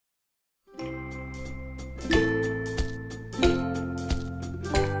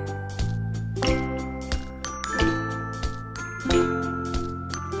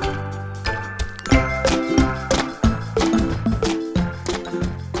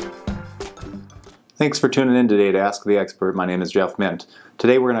Thanks for tuning in today to Ask the Expert. My name is Jeff Mindt.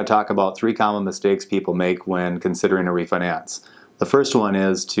 Today we're going to talk about 3 common mistakes people make when considering a refinance. The first one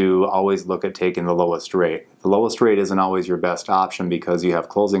is to always look at taking the lowest rate. The lowest rate isn't always your best option because you have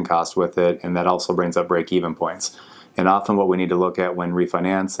closing costs with it, and that also brings up break-even points. And often what we need to look at when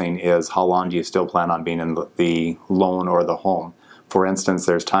refinancing is how long do you still plan on being in the loan or the home. For instance,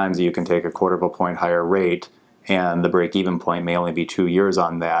 there's times you can take a 1/4 point higher rate and the break-even point may only be 2 years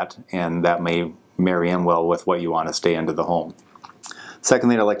on that, and that may marry in well with what you want to stay into the home. Second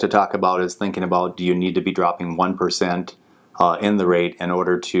thing I'd like to talk about is thinking about, do you need to be dropping 1% in the rate in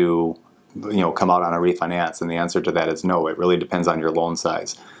order to come out on a refinance? And the answer to that is no. It really depends on your loan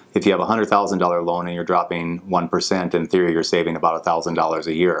size. If you have a $100,000 loan and you're dropping 1%, in theory you're saving about $1,000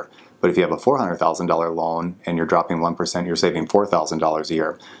 a year. But if you have a $400,000 loan and you're dropping 1%, you're saving $4,000 a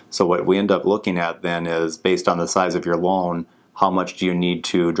year. So what we end up looking at then is, based on the size of your loan, how much do you need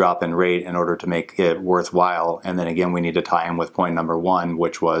to drop in rate in order to make it worthwhile? And then again, we need to tie in with point number 1,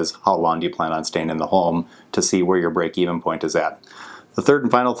 which was how long do you plan on staying in the home, to see where your break-even point is at. The third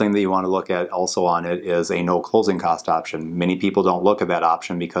and final thing that you want to look at also on it is a no closing cost option. Many people don't look at that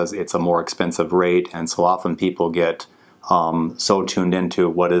option because it's a more expensive rate, and so often people get so tuned into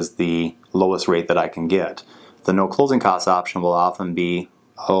what is the lowest rate that I can get. The no closing cost option will often be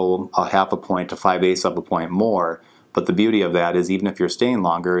a 1/2 point to 5/8 of a point more. But the beauty of that is, even if you're staying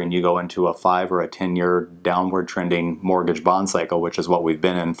longer and you go into a 5 or a 10-year downward trending mortgage bond cycle, which is what we've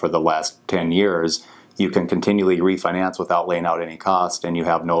been in for the last 10 years, you can continually refinance without laying out any cost, and you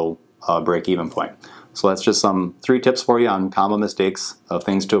have no break-even point. So that's just some 3 tips for you on common mistakes of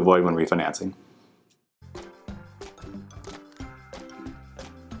things to avoid when refinancing.